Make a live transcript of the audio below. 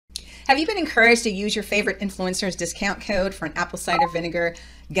Have you been encouraged to use your favorite influencer's discount code for an apple cider vinegar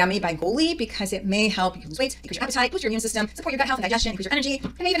gummy by Neily because it may help you lose weight, increase your appetite, boost your immune system, support your gut health and digestion, increase your energy,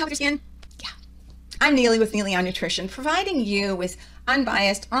 and may even help your skin? Yeah. I'm Neily with Neily on Nutrition, providing you with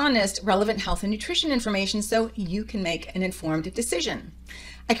unbiased, honest, relevant health and nutrition information so you can make an informed decision.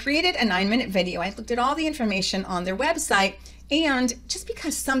 I created a 9-minute video. I looked at all the information on their website, and just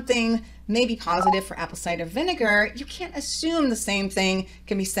because something may be positive for apple cider vinegar, you can't assume the same thing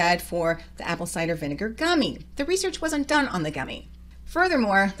can be said for the apple cider vinegar gummy. The research wasn't done on the gummy.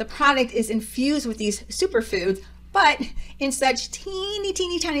 Furthermore, the product is infused with these superfoods, but in such teeny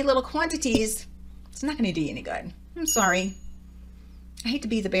tiny little quantities, it's not going to do you any good. I'm sorry. I hate to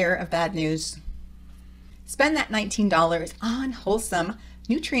be the bearer of bad news. Spend that $19 on wholesome,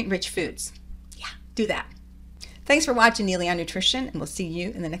 nutrient-rich foods. Yeah, do that. Thanks for watching Neily on Nutrition, and we'll see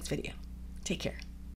you in the next video. Take care.